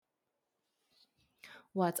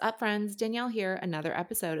What's up, friends? Danielle here. Another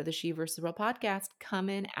episode of the She vs. World podcast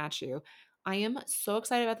coming at you. I am so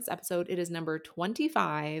excited about this episode. It is number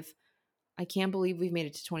 25. I can't believe we've made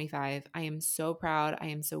it to 25. I am so proud. I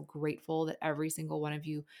am so grateful that every single one of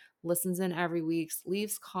you listens in every week,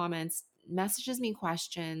 leaves comments, messages me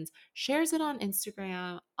questions, shares it on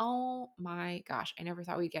Instagram. Oh my gosh, I never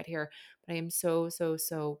thought we'd get here, but I am so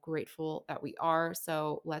grateful that we are.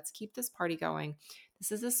 So let's keep this party going.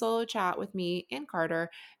 This is a solo chat with me and Carter,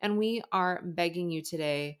 and we are begging you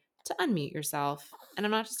today to unmute yourself. And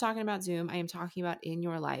I'm not just talking about Zoom, I am talking about in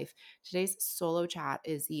your life. Today's solo chat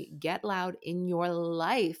is the Get Loud in Your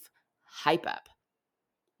Life Hype Up.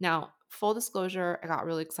 Now, full disclosure, I got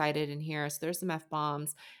really excited in here. So there's some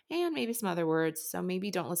F-bombs and maybe some other words. So maybe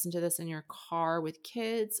don't listen to this in your car with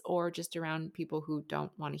kids or just around people who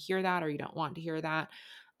don't want to hear that or you don't want to hear that.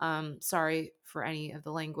 Sorry for any of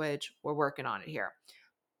the language. We're working on it here.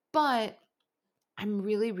 But I'm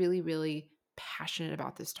really passionate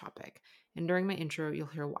about this topic. And during my intro, you'll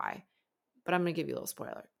hear why. But I'm going to give you a little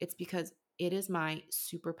spoiler. It's because it is my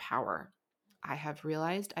superpower. I have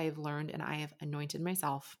realized, I have learned, and I have anointed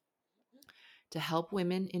myself to help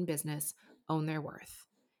women in business own their worth.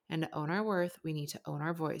 And to own our worth, we need to own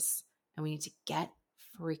our voice and we need to get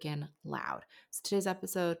freaking loud. So today's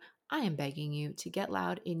episode, I am begging you to get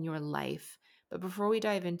loud in your life. But before we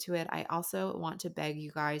dive into it, I also want to beg you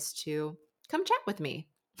guys to come chat with me.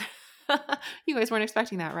 You guys weren't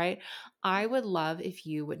expecting that, right? I would love if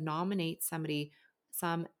you would nominate somebody,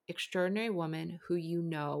 some extraordinary woman who you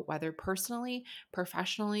know, whether personally,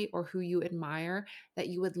 professionally, or who you admire, that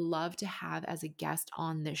you would love to have as a guest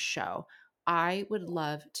on this show. I would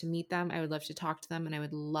love to meet them. I would love to talk to them, and I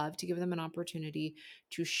would love to give them an opportunity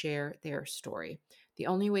to share their story. The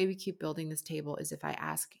only way we keep building this table is if I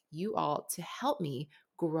ask you all to help me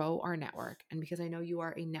grow our network. And because I know you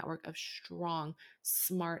are a network of strong,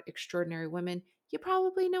 smart, extraordinary women, you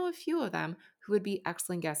probably know a few of them who would be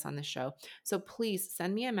excellent guests on the show. So please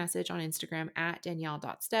send me a message on Instagram at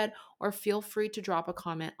Danielle.stead, or feel free to drop a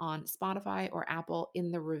comment on Spotify or Apple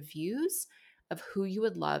in the reviews of who you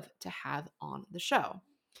would love to have on the show.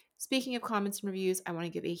 Speaking of comments and reviews, I want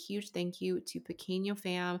to give a huge thank you to Pequeño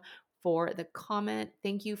Fam for the comment.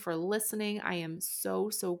 Thank you for listening. I am so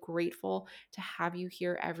grateful to have you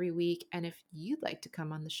here every week. And if you'd like to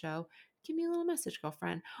come on the show, give me a little message,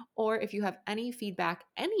 girlfriend. Or if you have any feedback,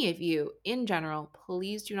 any of you in general,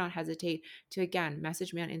 please do not hesitate to, again,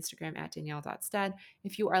 message me on Instagram at Danielle.stead.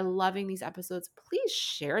 If you are loving these episodes, please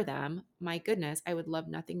share them. My goodness, I would love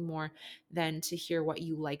nothing more than to hear what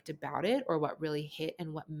you liked about it or what really hit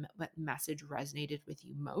and what message resonated with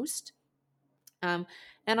you most.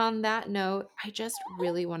 And on that note, I just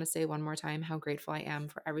really want to say one more time how grateful I am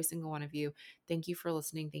for every single one of you. Thank you for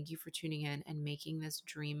listening. Thank you for tuning in and making this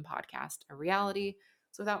dream podcast a reality.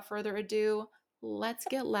 So without further ado, let's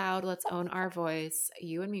get loud. Let's own our voice.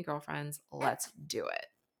 You and me, girlfriends, let's do it.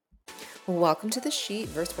 Welcome to the She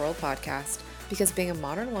vs. World podcast, because being a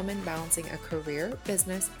modern woman balancing a career,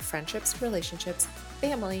 business, friendships, relationships,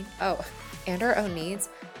 family, and our own needs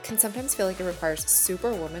can sometimes feel like it requires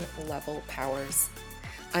superwoman level powers.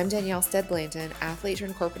 I'm Danielle Stead Blanton, athlete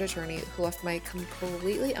turned corporate attorney who left my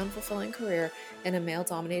completely unfulfilling career in a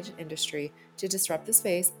male-dominated industry to disrupt the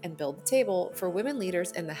space and build the table for women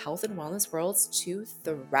leaders in the health and wellness worlds to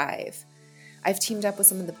thrive. I've teamed up with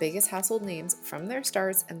some of the biggest household names from their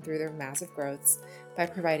starts and through their massive growths by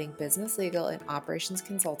providing business, legal, and operations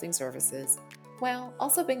consulting services, while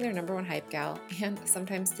also being their number one hype gal and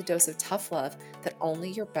sometimes the dose of tough love that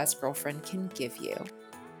only your best girlfriend can give you.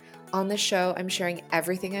 On this show, I'm sharing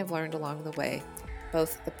everything I've learned along the way,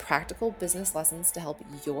 both the practical business lessons to help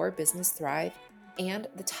your business thrive and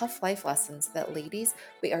the tough life lessons that, ladies,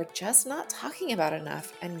 we are just not talking about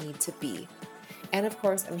enough and need to be. And of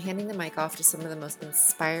course, I'm handing the mic off to some of the most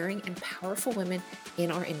inspiring and powerful women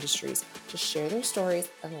in our industries to share their stories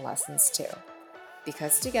and lessons too.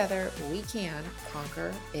 Because together we can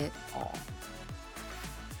conquer it all.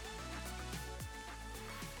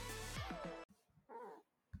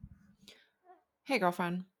 Hey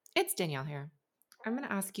girlfriend, it's Danielle here. I'm going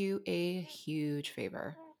to ask you a huge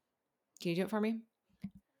favor. Can you do it for me?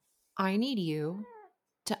 I need you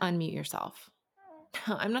to unmute yourself.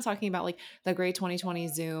 I'm not talking about like the great 2020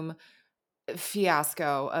 Zoom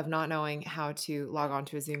fiasco of not knowing how to log on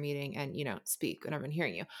to a Zoom meeting and, speak when everyone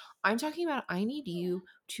hearing you. I'm talking about I need you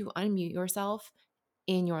to unmute yourself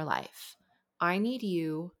in your life. I need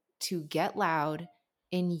you to get loud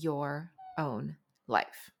in your own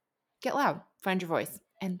life. Get loud, find your voice,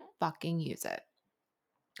 and fucking use it.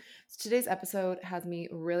 So today's episode has me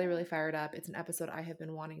really fired up. It's an episode I have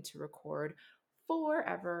been wanting to record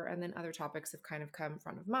forever. And then other topics have kind of come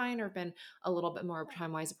front of mind or been a little bit more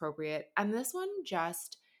time-wise appropriate. And this one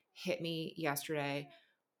just hit me yesterday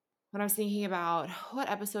when I was thinking about what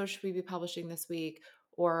episode should we be publishing this week,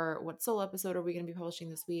 or what solo episode are we going to be publishing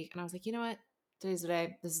this week. And I was like, you know what? Today's the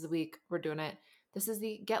day. This is the week. We're doing it. This is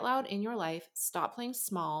the Get Loud in Your Life. Stop playing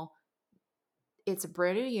small. It's a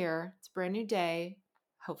brand new year. It's a brand new day.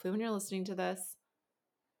 Hopefully when you're listening to this,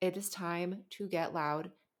 it is time to get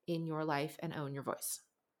loud in your life and own your voice.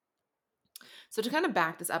 So to kind of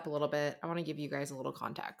back this up a little bit, I want to give you guys a little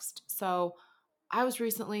context. So I was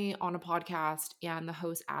recently on a podcast and the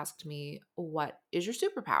host asked me, what is your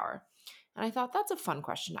superpower? And I thought that's a fun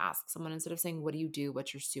question to ask someone instead of saying, what do you do?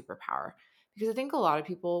 What's your superpower? Because I think a lot of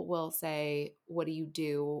people will say, what do you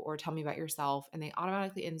do? Or tell me about yourself. And they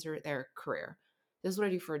automatically insert their career. This is what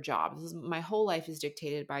I do for a job. My whole life is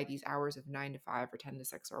dictated by these hours of 9 to 5 or 10 to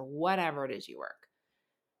 6 or whatever it is you work.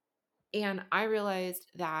 And I realized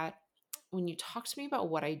that when you talk to me about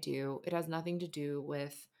what I do, it has nothing to do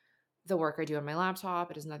with the work I do on my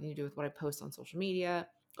laptop. It has nothing to do with what I post on social media.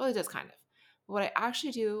 Well, it does kind of. But what I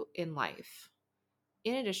actually do in life,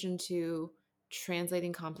 in addition to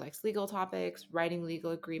translating complex legal topics, writing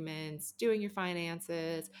legal agreements, doing your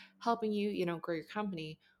finances, helping you, grow your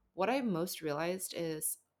company, what I most realized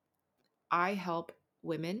is I help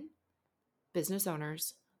women, business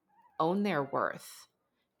owners, own their worth.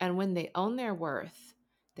 And when they own their worth,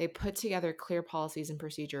 they put together clear policies and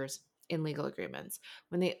procedures in legal agreements.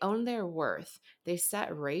 When they own their worth, they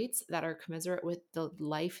set rates that are commensurate with the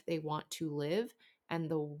life they want to live and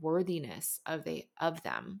the worthiness of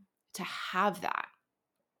them to have that.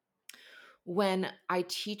 When I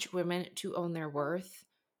teach women to own their worth,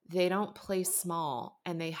 they don't play small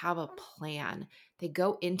and they have a plan. They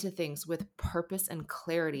go into things with purpose and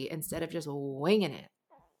clarity instead of just winging it.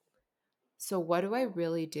 So what do I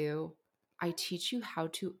really do? I teach you how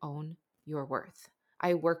to own your worth.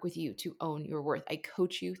 I work with you to own your worth. I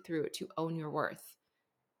coach you through it to own your worth.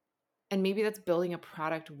 And maybe that's building a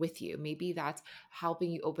product with you. Maybe that's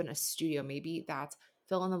helping you open a studio. Maybe that's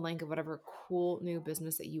fill in the blank of whatever cool new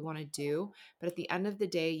business that you want to do. But at the end of the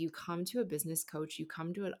day, you come to a business coach, you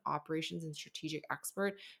come to an operations and strategic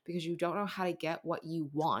expert because you don't know how to get what you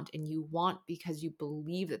want. And you want because you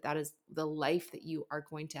believe that that is the life that you are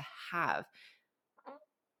going to have.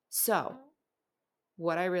 So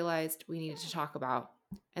what I realized we needed to talk about,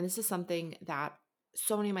 and this is something that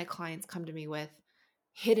so many of my clients come to me with,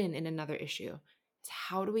 hidden in another issue, is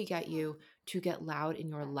how do we get you to get loud in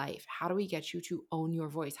your life? How do we get you to own your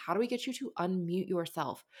voice? How do we get you to unmute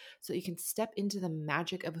yourself so you can step into the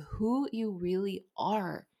magic of who you really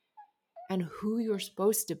are and who you're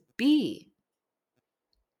supposed to be?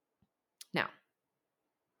 Now,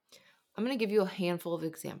 I'm going to give you a handful of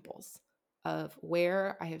examples of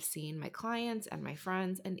where I have seen my clients and my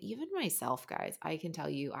friends and even myself, guys. I can tell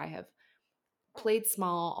you I have played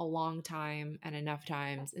small a long time and enough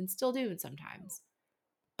times and still do sometimes.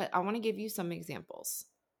 But I want to give you some examples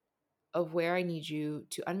of where I need you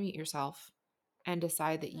to unmute yourself and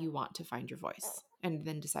decide that you want to find your voice, and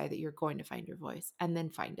then decide that you're going to find your voice, and then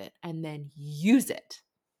find it, and then use it.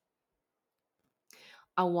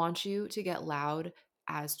 I want you to get loud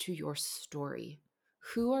as to your story.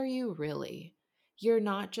 Who are you really? You're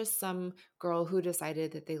not just some girl who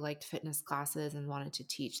decided that they liked fitness classes and wanted to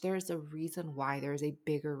teach. There's a reason why. There's a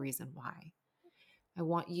bigger reason why. I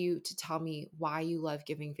want you to tell me why you love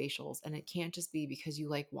giving facials, and it can't just be because you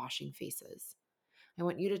like washing faces. I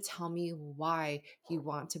want you to tell me why you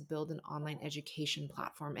want to build an online education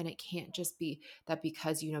platform, and it can't just be that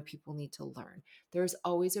because people need to learn. There's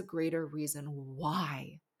always a greater reason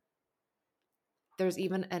why. There's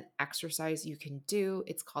even an exercise you can do.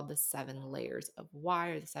 It's called the 7 layers of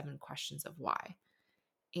why, or the 7 questions of why.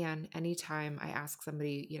 And anytime I ask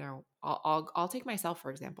somebody, I'll take myself, for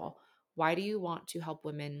example. Why do you want to help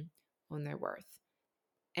women own their worth?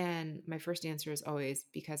 And my first answer is always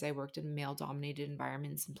because I worked in male-dominated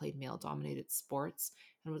environments and played male-dominated sports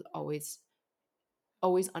and was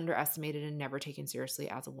always underestimated and never taken seriously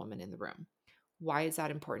as a woman in the room. Why is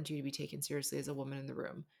that important to you to be taken seriously as a woman in the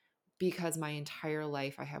room? Because my entire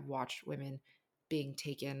life I have watched women being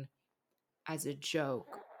taken as a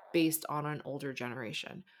joke based on an older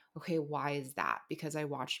generation. Okay, why is that? Because I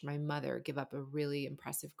watched my mother give up a really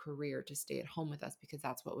impressive career to stay at home with us because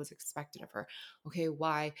that's what was expected of her. Okay,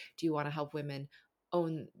 why do you want to help women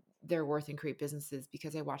own their worth and create businesses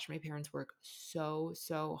because I watched my parents work so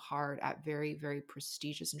hard at very, very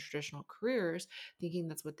prestigious and traditional careers, thinking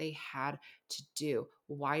that's what they had to do.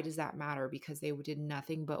 Why does that matter? Because they did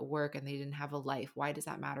nothing but work and they didn't have a life. Why does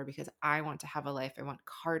that matter? Because I want to have a life. I want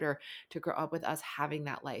Carter to grow up with us having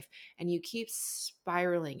that life. And you keep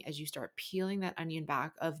spiraling as you start peeling that onion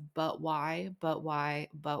back of but why, but why,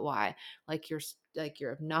 but why? Like your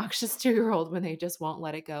obnoxious 2-year-old when they just won't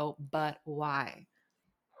let it go, but why?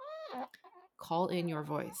 Call in your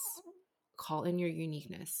voice, call in your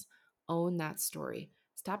uniqueness, own that story.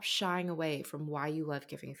 Stop shying away from why you love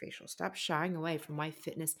giving facials. Stop shying away from why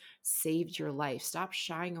fitness saved your life. Stop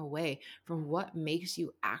shying away from what makes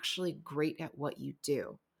you actually great at what you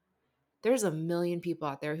do. There's a million people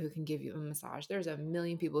out there who can give you a massage. There's a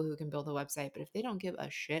million people who can build a website, but if they don't give a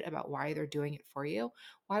shit about why they're doing it for you,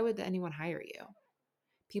 why would anyone hire you?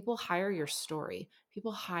 People hire your story.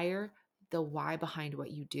 People hire the why behind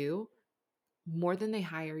what you do more than they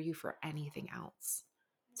hire you for anything else.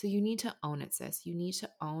 So you need to own it, sis. You need to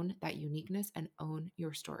own that uniqueness and own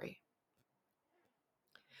your story.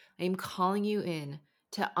 I am calling you in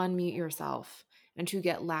to unmute yourself and to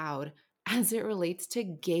get loud as it relates to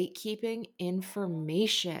gatekeeping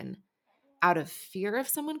information out of fear of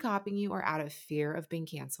someone copying you or out of fear of being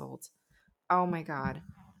canceled. Oh my God.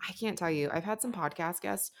 I can't tell you. I've had some podcast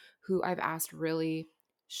guests who I've asked really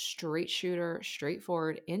straight shooter,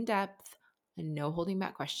 straightforward, in depth, and no holding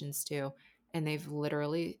back questions to. And they've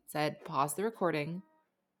literally said, pause the recording.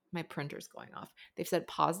 My printer's going off. They've said,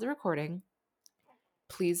 pause the recording.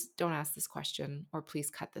 Please don't ask this question or please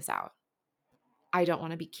cut this out. I don't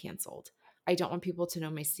want to be canceled. I don't want people to know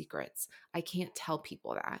my secrets. I can't tell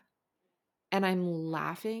people that. And I'm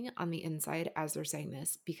laughing on the inside as they're saying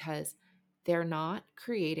this because they're not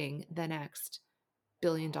creating the next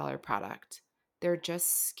billion-dollar product. They're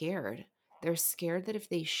just scared. They're scared that if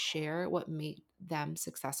they share what made them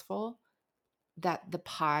successful, that the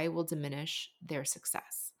pie will diminish their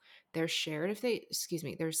success. They're scared if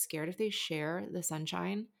they share the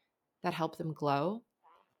sunshine that helped them glow,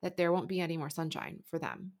 that there won't be any more sunshine for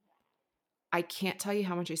them. I can't tell you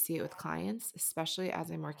how much I see it with clients, especially as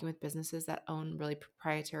I'm working with businesses that own really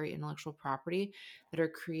proprietary intellectual property, that are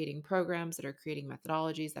creating programs, that are creating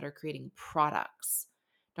methodologies, that are creating products.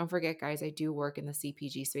 Don't forget, guys, I do work in the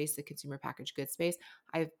CPG space, the consumer packaged goods space.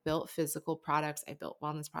 I've built physical products, I've built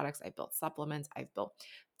wellness products, I've built supplements, I've built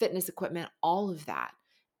fitness equipment, all of that.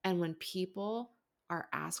 And when people are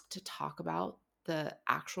asked to talk about the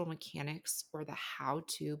actual mechanics or the how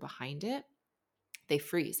to behind it, they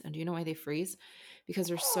freeze. And do you know why they freeze? Because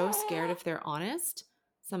they're so scared if they're honest,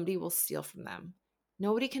 somebody will steal from them.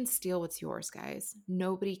 Nobody can steal what's yours, guys.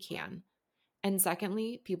 Nobody can. And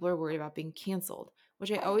secondly, people are worried about being canceled,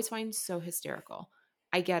 which I always find so hysterical.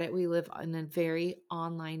 I get it. We live in a very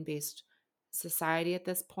online based society at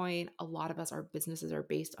this point. A lot of us, our businesses are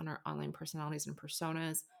based on our online personalities and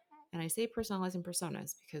personas. And I say personalities and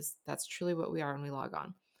personas because that's truly what we are when we log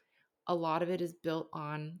on. A lot of it is built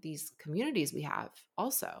on these communities we have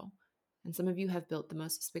also. And some of you have built the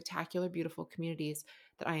most spectacular, beautiful communities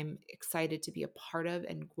that I am excited to be a part of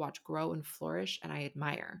and watch grow and flourish, and I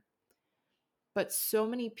admire. But so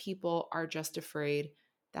many people are just afraid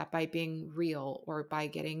that by being real or by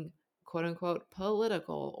getting quote unquote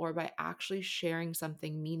political or by actually sharing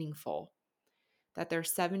something meaningful, that their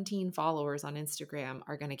 17 followers on Instagram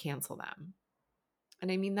are going to cancel them.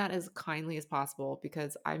 And I mean that as kindly as possible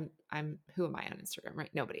because I'm who am I on Instagram, right?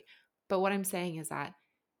 Nobody. But what I'm saying is that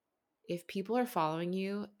if people are following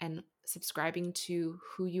you and subscribing to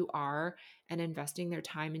who you are and investing their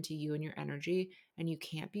time into you and your energy, and you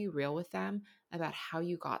can't be real with them about how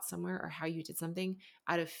you got somewhere or how you did something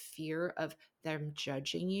out of fear of them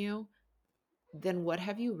judging you, then what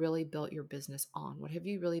have you really built your business on? What have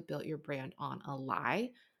you really built your brand on? A lie,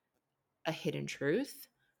 a hidden truth,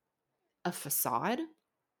 a facade?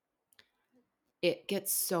 It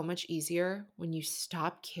gets so much easier when you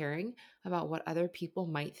stop caring about what other people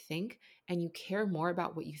might think and you care more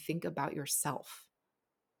about what you think about yourself.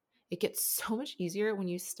 It gets so much easier when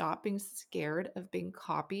you stop being scared of being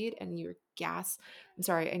copied and you're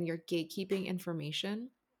gatekeeping information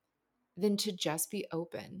than to just be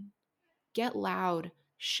open. Get loud,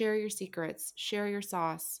 share your secrets, share your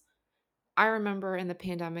sauce. I remember in the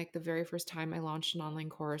pandemic, the very first time I launched an online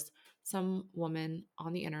course, some woman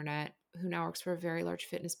on the internet who now works for a very large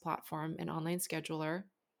fitness platform, an online scheduler,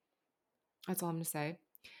 that's all I'm going to say,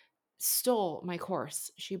 stole my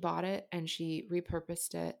course. She bought it and she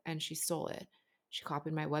repurposed it and she stole it. She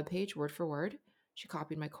copied my webpage word for word. She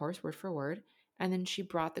copied my course word for word. And then she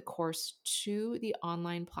brought the course to the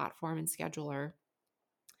online platform and scheduler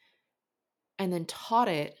and then taught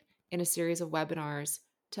it in a series of webinars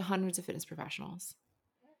to hundreds of fitness professionals.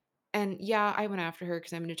 And yeah, I went after her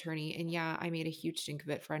because I'm an attorney. And yeah, I made a huge stink of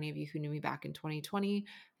it for any of you who knew me back in 2020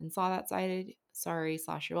 and saw that side. Sorry,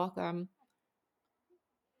 / you're welcome.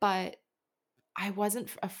 But I wasn't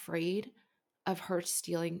afraid of her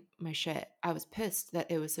stealing my shit. I was pissed that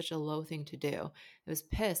it was such a low thing to do. I was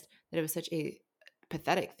pissed that it was such a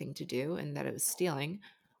pathetic thing to do and that it was stealing.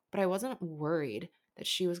 But I wasn't worried that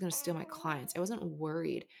she was going to steal my clients. I wasn't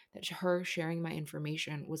worried that her sharing my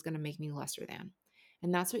information was going to make me lesser than.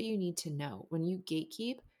 And that's what you need to know. When you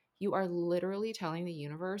gatekeep, you are literally telling the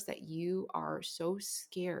universe that you are so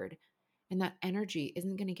scared and that energy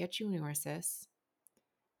isn't going to get you anywhere, sis.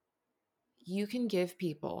 You can give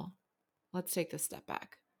people, let's take this step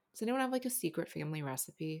back. Does anyone have like a secret family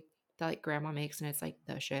recipe that like grandma makes and it's like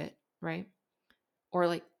the shit, right? Or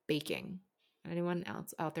like baking. Anyone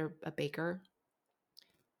else out there a baker?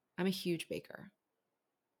 I'm a huge baker.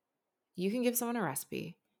 You can give someone a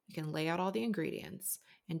recipe, you can lay out all the ingredients,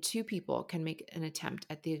 and two people can make an attempt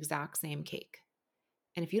at the exact same cake.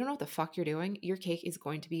 And if you don't know what the fuck you're doing, your cake is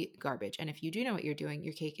going to be garbage. And if you do know what you're doing,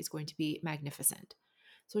 your cake is going to be magnificent.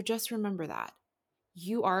 So just remember that.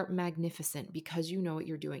 You are magnificent because you know what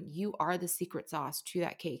you're doing. You are the secret sauce to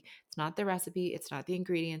that cake. It's not the recipe, it's not the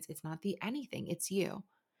ingredients, it's not the anything, it's you.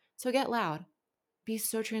 So get loud. Be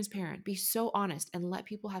so transparent, be so honest, and let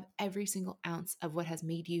people have every single ounce of what has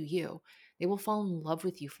made you you. They will fall in love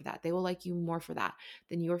with you for that. They will like you more for that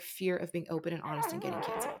than your fear of being open and honest and getting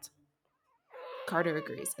canceled. Carter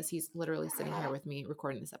agrees as he's literally sitting here with me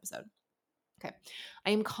recording this episode. Okay.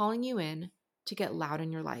 I am calling you in to get loud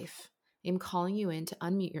in your life. I am calling you in to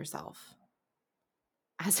unmute yourself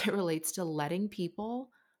as it relates to letting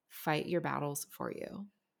people fight your battles for you.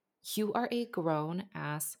 You are a grown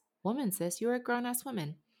ass woman, sis. You are a grown ass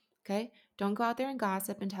woman. Okay. Don't go out there and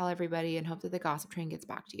gossip and tell everybody and hope that the gossip train gets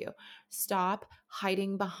back to you. Stop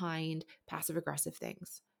hiding behind passive aggressive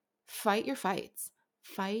things. Fight your fights.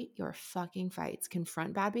 Fight your fucking fights.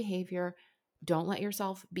 Confront bad behavior. Don't let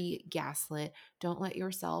yourself be gaslit. Don't let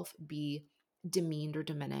yourself be demeaned or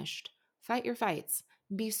diminished. Fight your fights.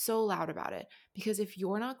 Be so loud about it. Because if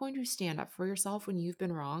you're not going to stand up for yourself when you've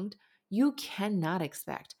been wronged, you cannot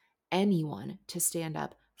expect anyone to stand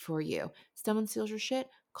up for you. Someone steals your shit,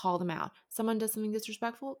 call them out. Someone does something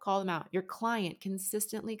disrespectful, call them out. Your client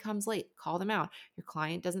consistently comes late, call them out. Your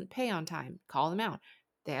client doesn't pay on time, call them out.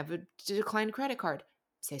 They have a declined credit card,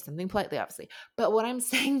 say something politely, obviously. But what I'm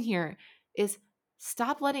saying here is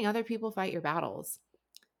stop letting other people fight your battles.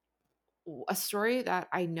 A story that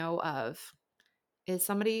I know of is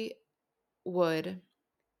somebody would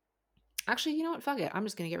actually, you know what? Fuck it. I'm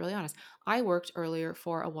just going to get really honest. I worked earlier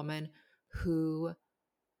for a woman who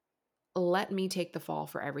let me take the fall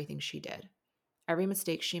for everything she did, every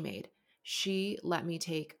mistake she made. She let me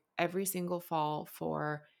take every single fall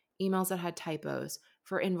for emails that had typos,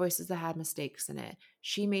 for invoices that had mistakes in it.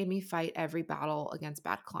 She made me fight every battle against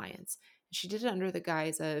bad clients. She did it under the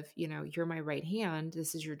guise of, you're my right hand.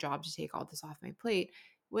 This is your job to take all this off my plate.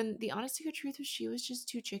 When the honest to God truth was she was just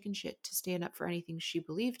too chicken shit to stand up for anything she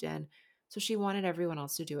believed in. So she wanted everyone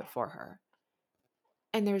else to do it for her.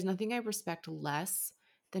 And there's nothing I respect less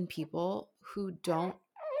than people who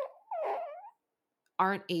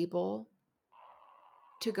aren't able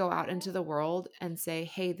to go out into the world and say,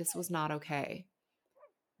 hey, this was not okay.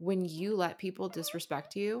 When you let people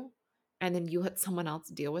disrespect you and then you let someone else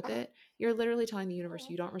deal with it, you're literally telling the universe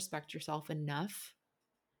you don't respect yourself enough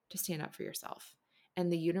to stand up for yourself.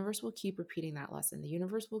 And the universe will keep repeating that lesson. The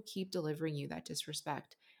universe will keep delivering you that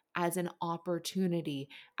disrespect as an opportunity,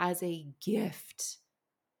 as a gift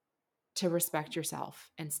to respect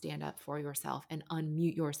yourself and stand up for yourself and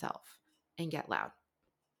unmute yourself and get loud.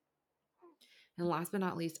 And last but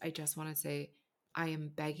not least, I just want to say, I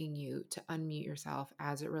am begging you to unmute yourself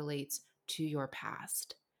as it relates to your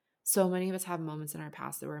past. So many of us have moments in our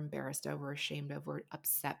past that we're embarrassed of, we're ashamed of, we're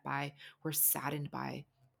upset by, we're saddened by.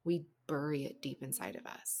 We bury it deep inside of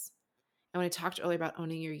us. And when I talked earlier about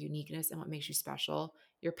owning your uniqueness and what makes you special,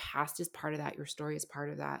 your past is part of that. Your story is part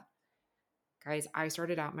of that. Guys, I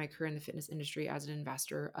started out my career in the fitness industry as an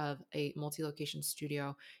investor of a multi-location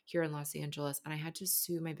studio here in Los Angeles, and I had to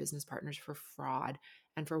sue my business partners for fraud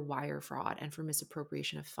and for wire fraud and for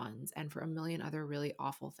misappropriation of funds and for a million other really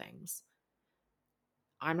awful things.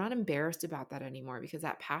 I'm not embarrassed about that anymore because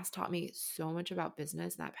that past taught me so much about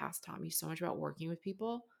business. And that past taught me so much about working with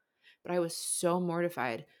people. But I was so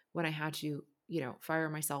mortified when I had to, fire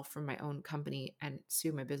myself from my own company and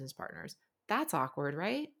sue my business partners. That's awkward,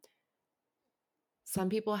 right? Some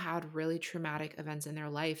people had really traumatic events in their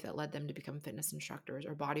life that led them to become fitness instructors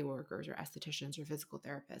or body workers or estheticians or physical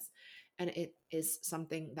therapists. And it is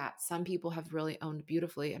something that some people have really owned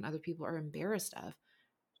beautifully and other people are embarrassed of.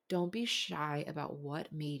 Don't be shy about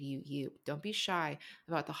what made you you. Don't be shy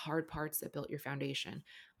about the hard parts that built your foundation.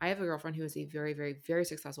 I have a girlfriend who is a very, very, very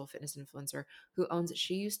successful fitness influencer who owns it.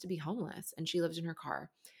 She used to be homeless and she lived in her car.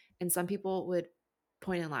 And some people would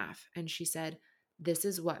point and laugh. And she said, this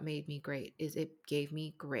is what made me great is it gave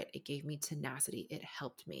me grit. It gave me tenacity. It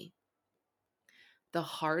helped me. The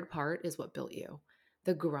hard part is what built you.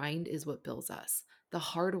 The grind is what builds us. The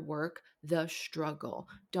hard work, the struggle.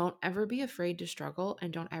 Don't ever be afraid to struggle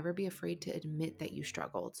and don't ever be afraid to admit that you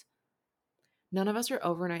struggled. None of us are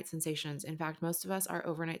overnight sensations. In fact, most of us are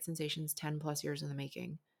overnight sensations 10 plus years in the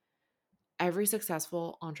making. Every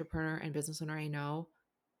successful entrepreneur and business owner I know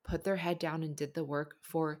put their head down and did the work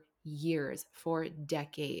for years, for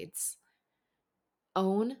decades.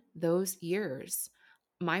 Own those years.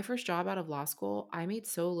 My first job out of law school, I made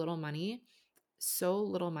so little money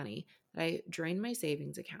that I drained my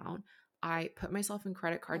savings account. I put myself in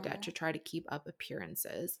credit card debt to try to keep up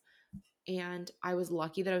appearances. And I was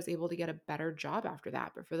lucky that I was able to get a better job after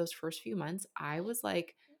that. But for those first few months, I was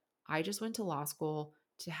like, I just went to law school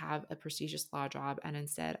to have a prestigious law job. And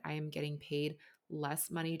instead, I am getting paid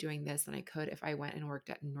less money doing this than I could if I went and worked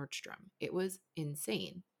at Nordstrom. It was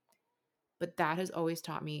insane. But that has always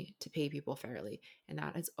taught me to pay people fairly. And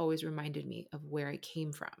that has always reminded me of where I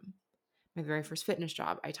came from. My very first fitness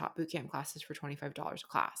job, I taught boot camp classes for $25 a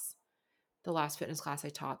class. The last fitness class I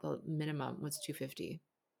taught, the minimum was $250.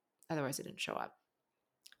 Otherwise, I didn't show up.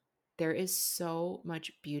 There is so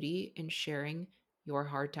much beauty in sharing your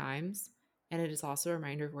hard times. And it is also a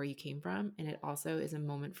reminder of where you came from. And it also is a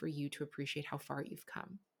moment for you to appreciate how far you've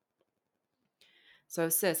come. So,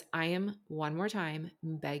 sis, I am one more time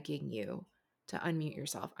begging you to unmute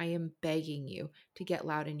yourself. I am begging you to get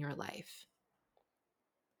loud in your life.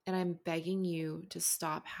 And I'm begging you to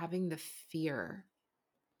stop having the fear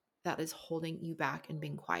that is holding you back and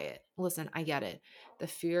being quiet. Listen, I get it. The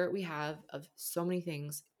fear we have of so many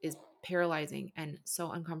things is paralyzing and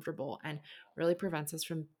so uncomfortable and really prevents us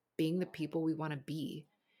from being the people we want to be.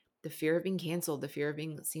 The fear of being canceled, the fear of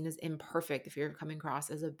being seen as imperfect, the fear of coming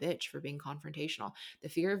across as a bitch for being confrontational, the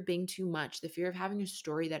fear of being too much, the fear of having a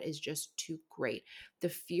story that is just too great, the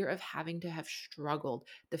fear of having to have struggled,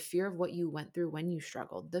 the fear of what you went through when you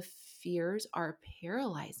struggled. The fears are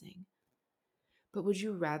paralyzing. But would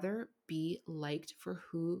you rather be liked for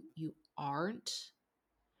who you aren't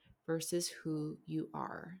versus who you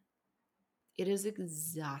are? It is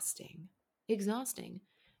exhausting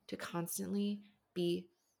to constantly be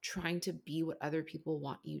trying to be what other people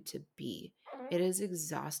want you to be. It is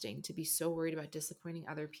exhausting to be so worried about disappointing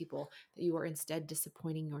other people that you are instead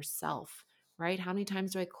disappointing yourself, right? How many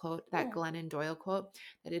times do I quote that Glennon Doyle quote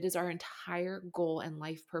that it is our entire goal and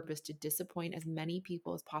life purpose to disappoint as many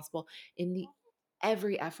people as possible in the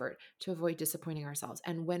every effort to avoid disappointing ourselves.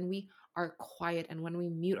 And when we are quiet and when we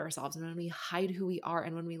mute ourselves and when we hide who we are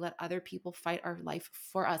and when we let other people fight our life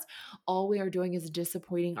for us, all we are doing is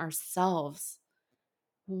disappointing ourselves.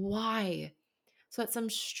 Why? So that some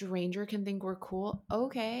stranger can think we're cool?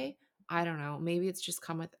 Okay. I don't know. Maybe it's just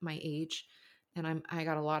come with my age and I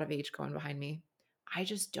got a lot of age going behind me. I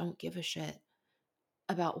just don't give a shit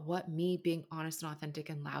about what me being honest and authentic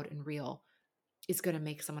and loud and real is going to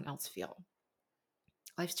make someone else feel.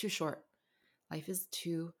 Life's too short. Life is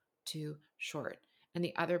too short. And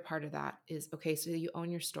the other part of that is, okay, so you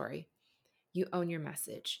own your story. You own your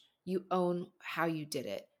message. You own how you did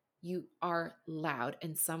it. You are loud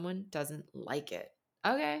and someone doesn't like it.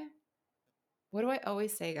 Okay. What do I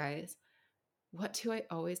always say, guys? What do I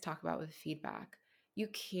always talk about with feedback? You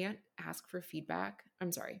can't ask for feedback.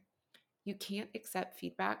 I'm sorry. You can't accept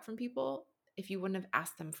feedback from people if you wouldn't have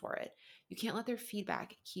asked them for it. You can't let their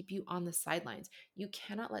feedback keep you on the sidelines. You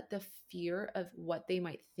cannot let the fear of what they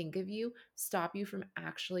might think of you stop you from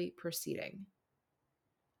actually proceeding.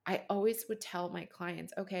 I always would tell my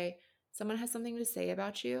clients, okay, someone has something to say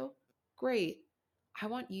about you. Great. I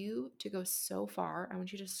want you to go so far. I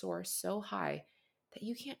want you to soar so high that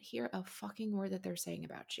you can't hear a fucking word that they're saying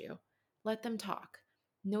about you. Let them talk.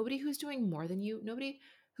 Nobody who's doing more than you, nobody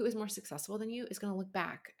who is more successful than you is going to look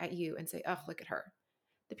back at you and say, oh, look at her.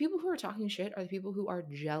 The people who are talking shit are the people who are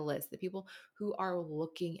jealous, the people who are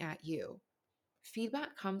looking at you.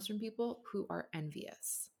 Feedback comes from people who are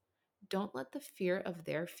envious. Don't let the fear of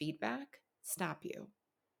their feedback stop you.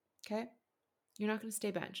 Okay? You're not going to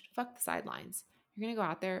stay benched. Fuck the sidelines. You're going to go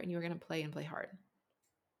out there and you're going to play and play hard.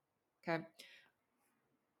 Okay?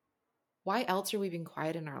 Why else are we being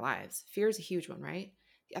quiet in our lives? Fear is a huge one, right?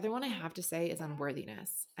 The other one I have to say is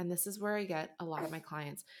unworthiness. And this is where I get a lot of my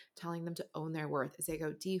clients telling them to own their worth is they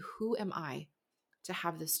go, D, who am I to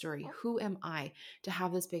have this story? Who am I to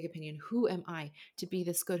have this big opinion? Who am I to be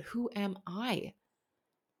this good? Who am I?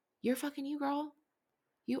 You're fucking you, girl.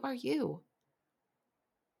 You are you.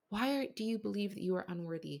 Why do you believe that you are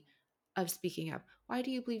unworthy of speaking up? Why do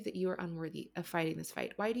you believe that you are unworthy of fighting this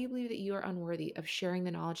fight? Why do you believe that you are unworthy of sharing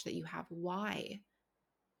the knowledge that you have? Why?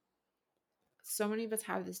 So many of us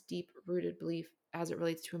have this deep rooted belief as it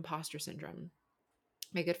relates to imposter syndrome.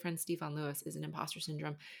 My good friend Stefan Lewis is an imposter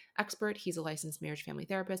syndrome expert. He's a licensed marriage family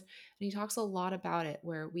therapist, and he talks a lot about it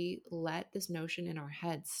where we let this notion in our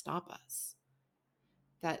head stop us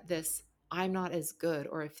that this I'm not as good,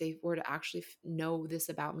 or if they were to actually know this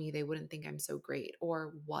about me, they wouldn't think I'm so great,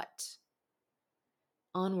 or what?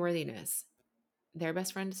 Unworthiness. Their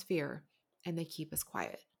best friend is fear, and they keep us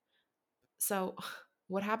quiet. So,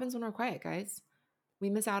 what happens when we're quiet, guys? We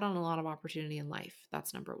miss out on a lot of opportunity in life.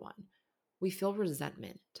 That's number one. We feel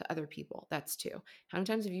resentment to other people. That's two. How many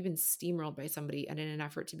times have you been steamrolled by somebody and in an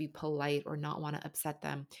effort to be polite or not want to upset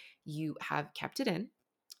them, you have kept it in?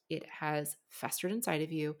 It has festered inside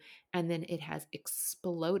of you, and then it has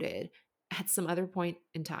exploded at some other point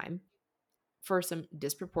in time for some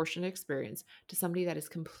disproportionate experience to somebody that is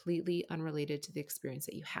completely unrelated to the experience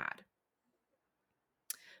that you had.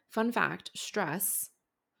 Fun fact, stress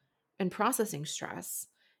and processing stress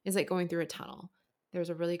is like going through a tunnel. There's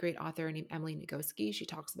a really great author named Emily Nagoski. She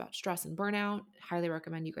talks about stress and burnout. Highly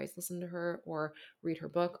recommend you guys listen to her or read her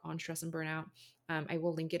book on stress and burnout. I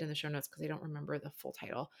will link it in the show notes because I don't remember the full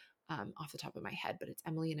title off the top of my head, but it's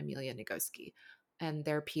Emily and Amelia Nagoski. And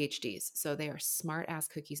they're PhDs. So they are smart ass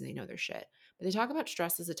cookies and they know their shit. But they talk about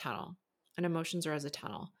stress as a tunnel and emotions are as a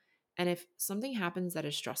tunnel. And if something happens that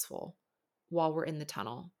is stressful while we're in the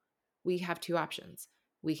tunnel, we have two options.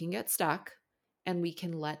 We can get stuck and we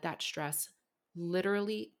can let that stress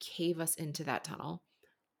literally cave us into that tunnel,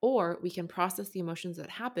 or we can process the emotions that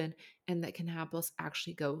happen and that can help us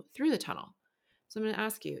actually go through the tunnel. So I'm going to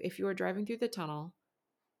ask you, if you are driving through the tunnel,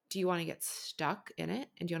 do you want to get stuck in it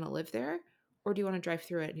and do you want to live there, or do you want to drive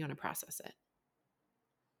through it and you want to process it?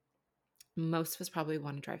 Most of us probably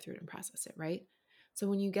want to drive through it and process it, right? So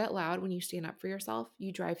when you get loud, when you stand up for yourself,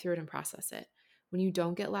 you drive through it and process it. When you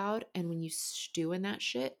don't get loud and when you stew in that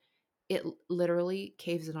shit, it literally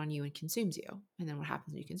caves in on you and consumes you. And then what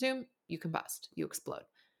happens when you consume? You combust, you explode.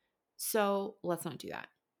 So let's not do that,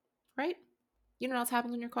 right? You know what else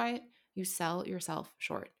happens when you're quiet? You sell yourself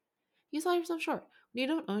short. You sell yourself short. When you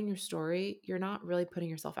don't own your story, you're not really putting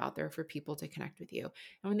yourself out there for people to connect with you.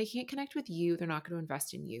 And when they can't connect with you, they're not going to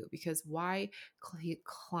invest in you, because why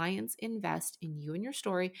clients invest in you and your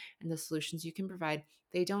story and the solutions you can provide.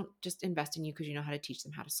 They don't just invest in you because you know how to teach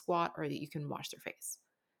them how to squat or that you can wash their face.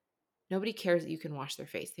 Nobody cares that you can wash their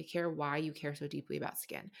face. They care why you care so deeply about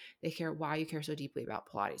skin. They care why you care so deeply about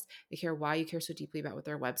Pilates. They care why you care so deeply about what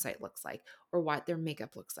their website looks like, or what their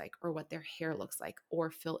makeup looks like, or what their hair looks like,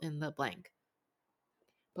 or fill in the blank.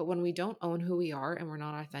 But when we don't own who we are and we're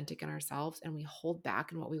not authentic in ourselves and we hold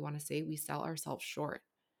back in what we want to say, we sell ourselves short.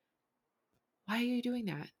 Why are you doing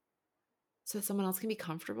that? So that someone else can be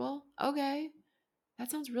comfortable? Okay.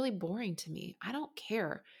 That sounds really boring to me. I don't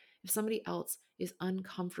care if somebody else is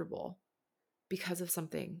uncomfortable because of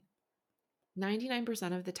something.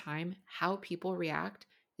 99% of the time, how people react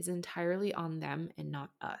is entirely on them and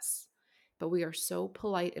not us. But we are so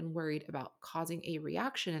polite and worried about causing a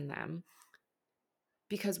reaction in them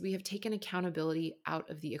because we have taken accountability out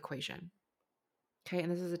of the equation. Okay,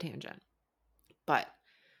 and this is a tangent. But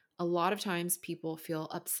a lot of times people feel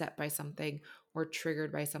upset by something or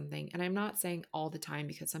triggered by something. And I'm not saying all the time,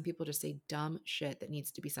 because some people just say dumb shit that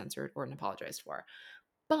needs to be censored or apologized for.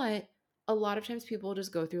 But a lot of times people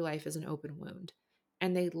just go through life as an open wound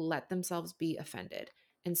and they let themselves be offended.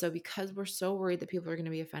 And so because we're so worried that people are going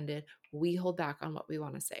to be offended, we hold back on what we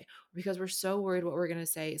want to say. Because we're so worried what we're going to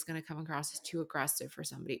say is going to come across as too aggressive for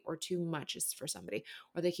somebody or too much for somebody,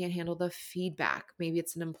 or they can't handle the feedback. Maybe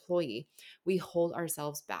it's an employee. We hold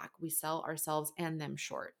ourselves back. We sell ourselves and them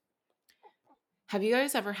short. Have you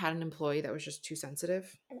guys ever had an employee that was just too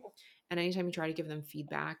sensitive? And anytime you try to give them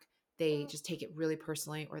feedback, they just take it really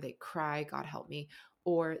personally, or they cry, God help me,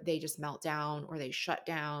 or they just melt down, or they shut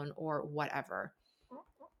down, or whatever.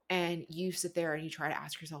 And you sit there and you try to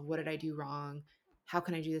ask yourself, what did I do wrong? How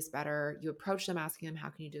can I do this better? You approach them asking them, how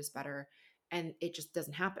can you do this better? And it just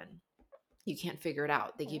doesn't happen. You can't figure it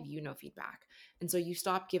out. They give you no feedback. And so you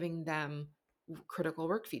stop giving them critical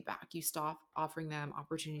work feedback. You stop offering them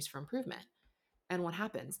opportunities for improvement. And what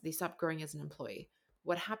happens? They stop growing as an employee.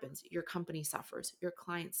 What happens? Your company suffers, your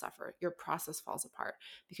clients suffer, your process falls apart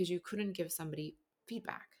because you couldn't give somebody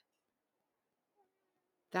feedback.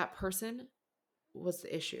 That person was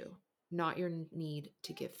the issue, not your need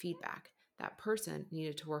to give feedback. That person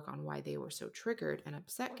needed to work on why they were so triggered and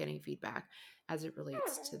upset getting feedback as it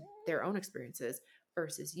relates to their own experiences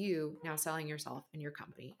versus you now selling yourself and your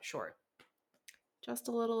company short. Just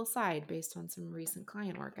a little aside based on some recent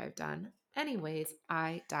client work I've done. Anyways,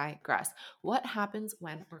 I digress. What happens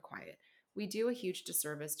when we're quiet? We do a huge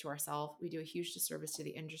disservice to ourselves, we do a huge disservice to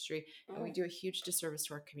the industry, and we do a huge disservice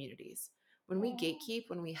to our communities. When we gatekeep,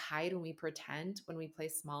 when we hide, when we pretend, when we play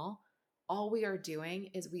small, all we are doing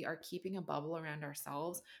is we are keeping a bubble around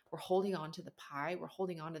ourselves. We're holding on to the pie. We're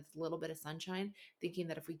holding on to this little bit of sunshine, thinking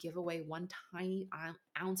that if we give away one tiny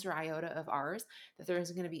ounce or iota of ours, that there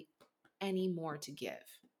isn't going to be any more to give.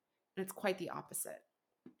 And it's quite the opposite.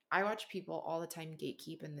 I watch people all the time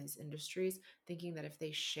gatekeep in these industries, thinking that if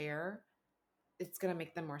they share, it's going to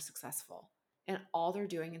make them more successful. And all they're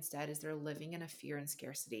doing instead is they're living in a fear and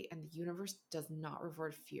scarcity. And the universe does not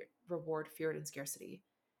reward fear and scarcity.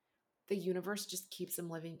 The universe just keeps them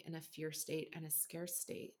living in a fear state and a scarce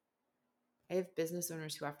state. I have business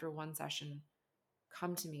owners who, after one session,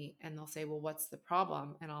 come to me and they'll say, well, what's the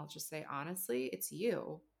problem? And I'll just say, honestly, it's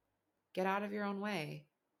you. Get out of your own way.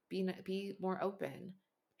 Be more open.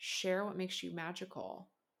 Share what makes you magical.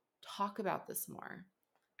 Talk about this more.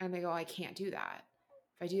 And they go, I can't do that.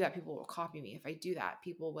 If I do that, people will copy me. If I do that,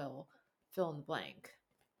 people will fill in the blank.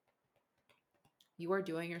 You are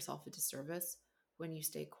doing yourself a disservice when you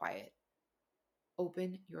stay quiet.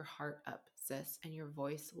 Open your heart up, sis, and your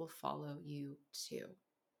voice will follow you too.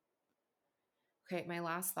 Okay, my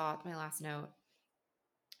last thought, my last note.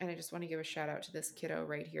 And I just want to give a shout out to this kiddo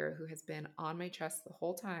right here who has been on my chest the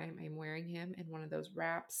whole time. I'm wearing him in one of those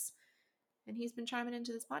wraps, and he's been chiming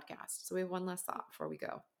into this podcast. So we have one last thought before we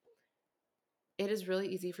go. It is really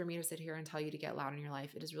easy for me to sit here and tell you to get loud in your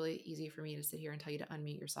life. It is really easy for me to sit here and tell you to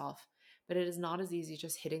unmute yourself, but it is not as easy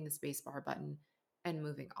just hitting the spacebar button and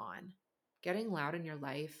moving on. Getting loud in your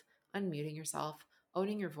life, unmuting yourself,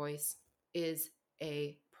 owning your voice is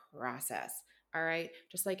a process. All right.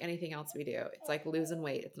 Just like anything else we do, it's like losing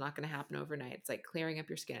weight. It's not going to happen overnight. It's like clearing up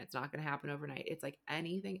your skin. It's not going to happen overnight. It's like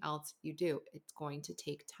anything else you do. It's going to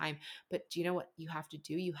take time. But do you know what you have to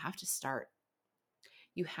do? You have to start.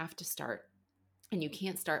 You have to start. And you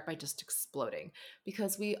can't start by just exploding,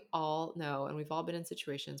 because we all know, and we've all been in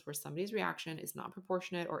situations where somebody's reaction is not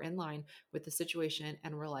proportionate or in line with the situation.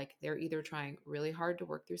 And we're like, they're either trying really hard to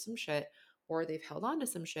work through some shit, or they've held on to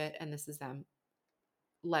some shit, and this is them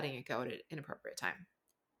letting it go at an inappropriate time.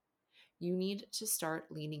 You need to start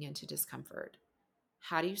leaning into discomfort.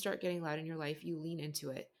 How do you start getting loud in your life? You lean into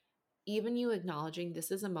it. Even you acknowledging, this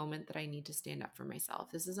is a moment that I need to stand up for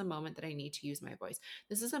myself. This is a moment that I need to use my voice.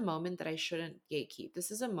 This is a moment that I shouldn't gatekeep. This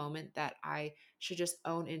is a moment that I should just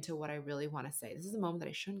own into what I really want to say. This is a moment that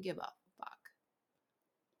I shouldn't give up. Fuck.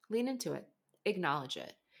 Lean into it. Acknowledge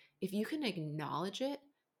it. If you can acknowledge it,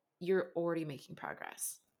 you're already making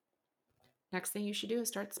progress. Next thing you should do is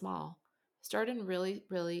start small. Start in really,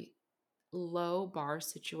 really low bar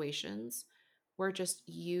situations where just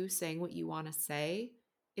you saying what you want to say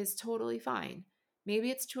is totally fine. Maybe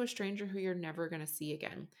it's to a stranger who you're never going to see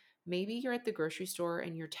again. Maybe you're at the grocery store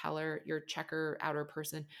and your teller, your checker outer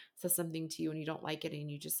person says something to you and you don't like it and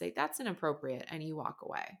you just say, that's inappropriate, and you walk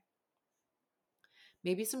away.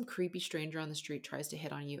 Maybe some creepy stranger on the street tries to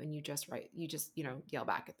hit on you and you just yell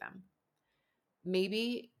back at them.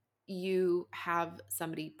 Maybe you have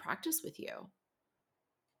somebody practice with you.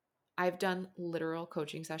 I've done literal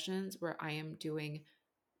coaching sessions where I am doing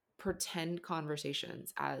pretend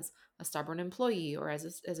conversations as a stubborn employee or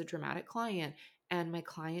as a dramatic client. And my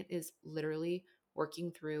client is literally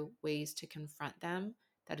working through ways to confront them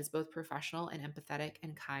that is both professional and empathetic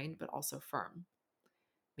and kind, but also firm.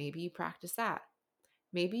 Maybe you practice that.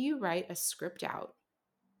 Maybe you write a script out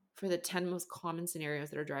for the 10 most common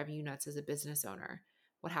scenarios that are driving you nuts as a business owner.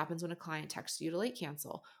 What happens when a client texts you to late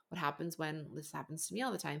cancel? What happens when, this happens to me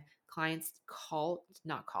all the time, clients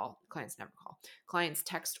never call. Clients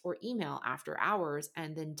text or email after hours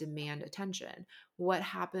and then demand attention. What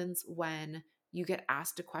happens when you get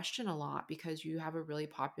asked a question a lot because you have a really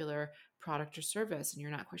popular product or service and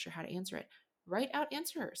you're not quite sure how to answer it? Write out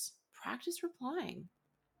answers. Practice replying.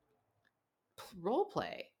 Role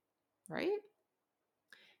play, right?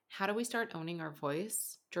 How do we start owning our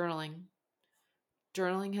voice? Journaling.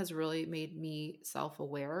 Journaling has really made me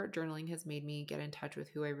self-aware. Journaling has made me get in touch with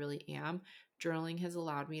who I really am. Journaling has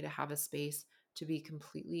allowed me to have a space to be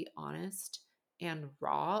completely honest and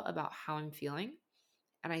raw about how I'm feeling.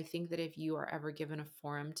 And I think that if you are ever given a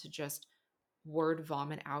forum to just word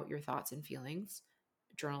vomit out your thoughts and feelings,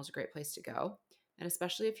 journal is a great place to go. And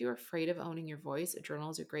especially if you're afraid of owning your voice, a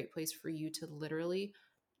journal is a great place for you to literally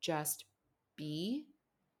just be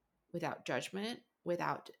without judgment,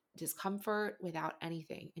 without discomfort, without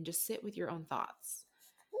anything, and just sit with your own thoughts.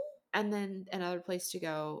 And then another place to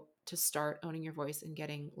go to start owning your voice and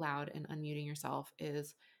getting loud and unmuting yourself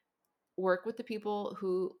is work with the people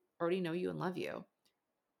who already know you and love you.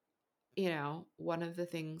 You know, one of the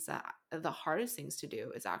things that the hardest things to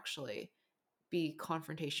do is actually be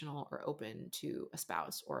confrontational or open to a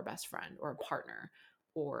spouse or a best friend or a partner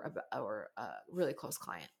or a really close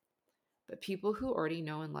client. But people who already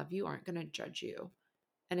know and love you aren't going to judge you.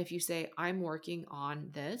 And if you say, I'm working on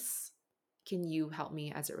this, can you help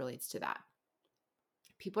me as it relates to that?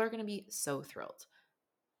 People are going to be so thrilled.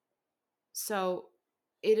 So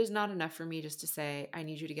it is not enough for me just to say, I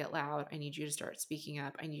need you to get loud. I need you to start speaking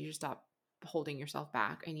up. I need you to stop holding yourself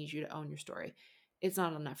back. I need you to own your story. It's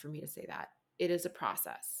not enough for me to say that. It is a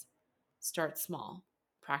process. Start small,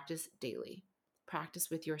 practice daily,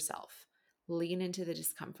 practice with yourself, lean into the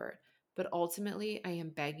discomfort. But ultimately, I am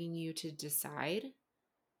begging you to decide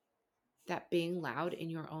that being loud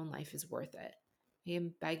in your own life is worth it. I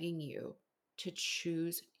am begging you to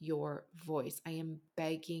choose your voice. I am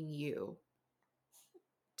begging you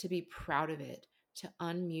to be proud of it, to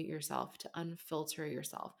unmute yourself, to unfilter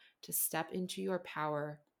yourself, to step into your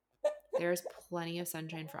power. There's plenty of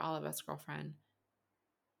sunshine for all of us, girlfriend.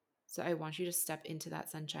 So I want you to step into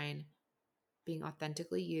that sunshine, being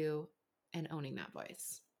authentically you and owning that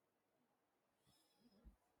voice.